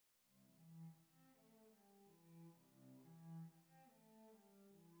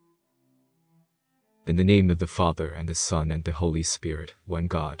In the name of the Father, and the Son, and the Holy Spirit, one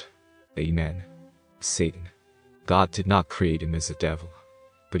God. Amen. Satan. God did not create him as a devil,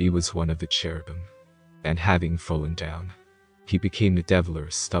 but he was one of the cherubim. And having fallen down, he became the devil, or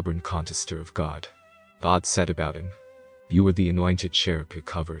stubborn contester of God. God said about him, "You are the anointed cherub who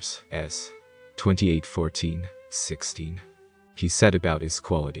covers," as 28:14-16. He said about his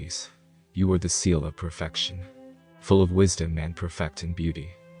qualities, "You are the seal of perfection, full of wisdom and perfect in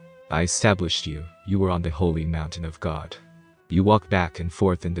beauty. I established you, you were on the holy mountain of God. You walked back and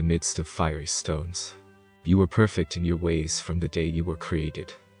forth in the midst of fiery stones. You were perfect in your ways from the day you were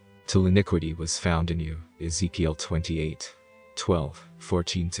created, till iniquity was found in you." Ezekiel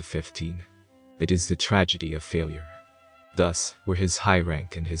 28:12-14-15. It is the tragedy of failure. Thus were his high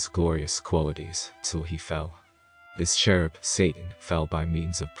rank and his glorious qualities, till he fell. This cherub, Satan, fell by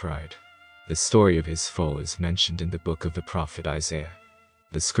means of pride. The story of his fall is mentioned in the book of the prophet Isaiah.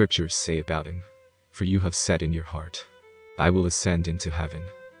 The scriptures say about him, "For you have said in your heart, I will ascend into heaven.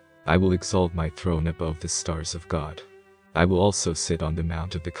 I will exalt my throne above the stars of God. I will also sit on the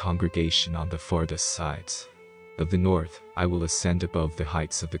mount of the congregation on the farthest sides of the north. I will ascend above the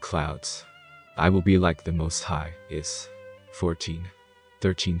heights of the clouds. I will be like the Most High." Is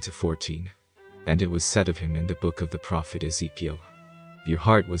 14:13-14. And it was said of him in the book of the prophet Ezekiel, "Your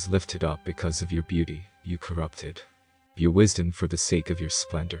heart was lifted up because of your beauty, you corrupted your wisdom for the sake of your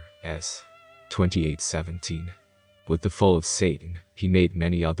splendor." As 28:17. With the fall of Satan, he made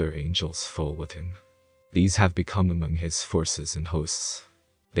many other angels fall with him. These have become among his forces and hosts.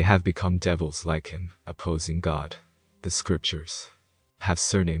 They have become devils like him, opposing God. The scriptures have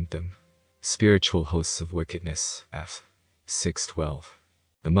surnamed them spiritual hosts of wickedness. F. 6:12.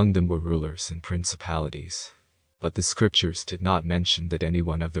 Among them were rulers and principalities. But the scriptures did not mention that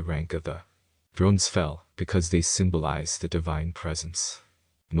anyone of the rank of the thrones fell, because they symbolize the divine presence,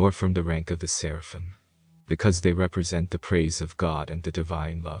 nor from the rank of the seraphim, because they represent the praise of God and the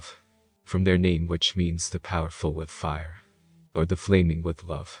divine love, from their name, which means the powerful with fire, or the flaming with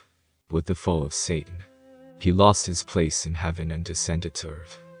love. With the fall of Satan, he lost his place in heaven and descended to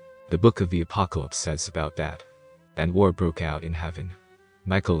earth. The book of the Apocalypse says about that, "And war broke out in heaven.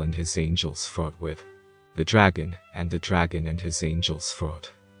 Michael and his angels fought with the dragon, and the dragon and his angels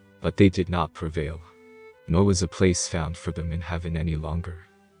fought. But they did not prevail, nor was a place found for them in heaven any longer.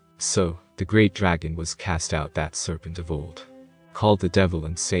 So the great dragon was cast out, that serpent of old, called the devil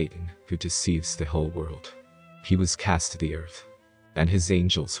and Satan, who deceives the whole world. He was cast to the earth, and his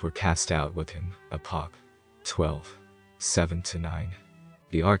angels were cast out with him." Apoc. 12:7-9.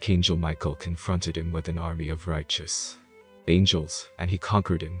 The archangel Michael confronted him with an army of righteous angels, and he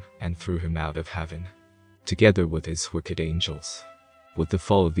conquered him and threw him out of heaven, together with his wicked angels. With the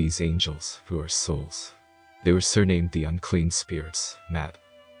fall of these angels, who are souls, they were surnamed the unclean spirits. Matt.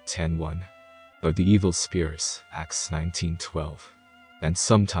 10:1. Or the evil spirits. Acts 19:12. And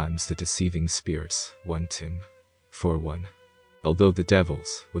sometimes the deceiving spirits. 1 Tim 4:1. Although the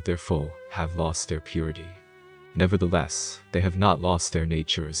devils, with their fall, have lost their purity, nevertheless, they have not lost their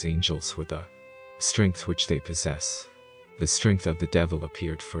nature as angels with the strength which they possess. The strength of the devil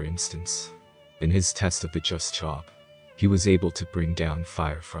appeared, for instance, in his test of the just Job. He was able to bring down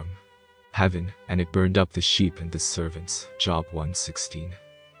fire from heaven, and it burned up the sheep and the servants. Job 1:16.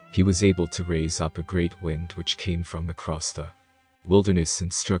 He was able to raise up a great wind which came from across the wilderness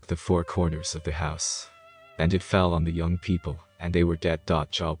and struck the four corners of the house, and it fell on the young people, and they were dead.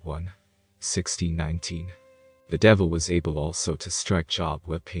 Job 1:16-19. The devil was able also to strike Job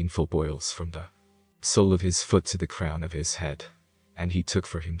with painful boils from the sole of his foot to the crown of his head, and he took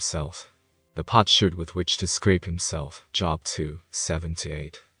for himself the potsherd with which to scrape himself. Job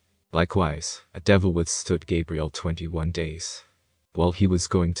 2:7-8. Likewise, a devil withstood Gabriel 21 days, while he was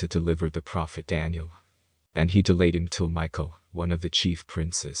going to deliver the prophet Daniel, and he delayed him till Michael, one of the chief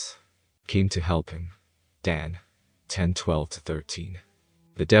princes, came to help him. Dan 10:12-13.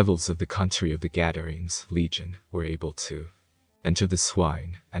 The devils of the country of the Gadarenes, legion, were able to enter the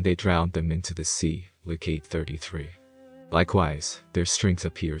swine, and they drowned them into the sea. Luke 8:33. Likewise, their strength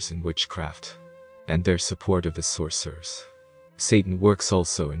appears in witchcraft, and their support of the sorcerers. Satan works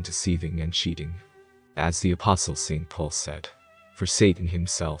also in deceiving and cheating. As the Apostle St. Paul said, "For Satan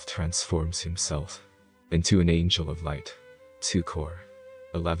himself transforms himself into an angel of light." 2 Cor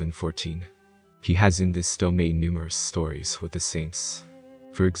 11:14. He has in this domain numerous stories with the saints.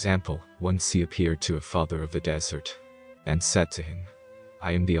 For example, once he appeared to a father of the desert, and said to him,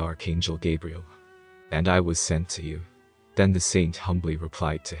 "I am the archangel Gabriel, and I was sent to you." Then the saint humbly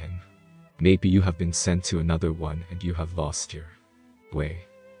replied to him, "Maybe you have been sent to another one, and you have lost your way.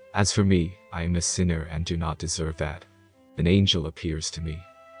 As for me, I am a sinner and do not deserve that an angel appears to me."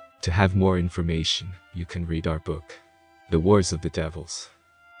 To have more information, you can read our book, The Wars of the Devils.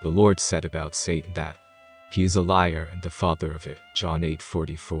 The Lord said about Satan that he is a liar and the father of it, John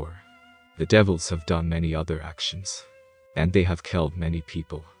 8:44. The devils have done many other actions, and they have killed many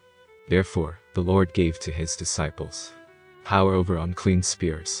people. Therefore, the Lord gave to his disciples power over unclean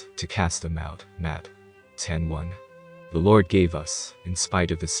spirits to cast them out. Matt 10:1. The Lord gave us, in spite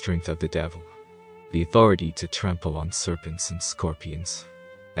of the strength of the devil, the authority to trample on serpents and scorpions,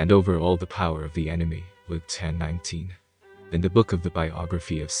 and over all the power of the enemy. Luke 10:19. In the book of the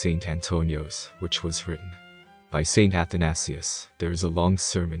biography of Saint Antonios, which was written by Saint Athanasius, there is a long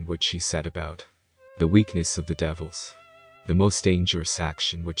sermon which he said about the weakness of the devils. The most dangerous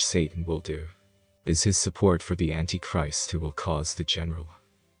action which Satan will do is his support for the Antichrist, who will cause the general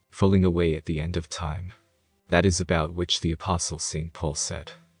falling away at the end of time. That is about which the Apostle St. Paul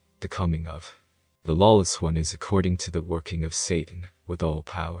said, the coming of the lawless one is according to the working of Satan, with all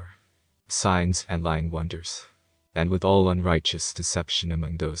power, signs and lying wonders, and with all unrighteous deception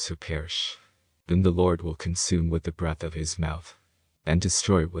among those who perish, whom the Lord will consume with the breath of his mouth, and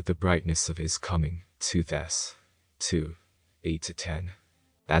destroy with the brightness of his coming. 2 Thess. 2, 8-10.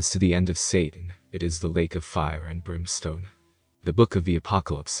 As to the end of Satan, it is the lake of fire and brimstone. The book of the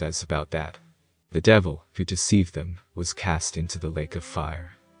Apocalypse says about that the devil, who deceived them, was cast into the lake of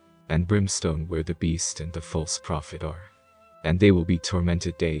fire and brimstone, where the beast and the false prophet are, and they will be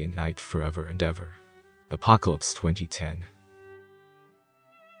tormented day and night forever and ever. Apocalypse 20:10.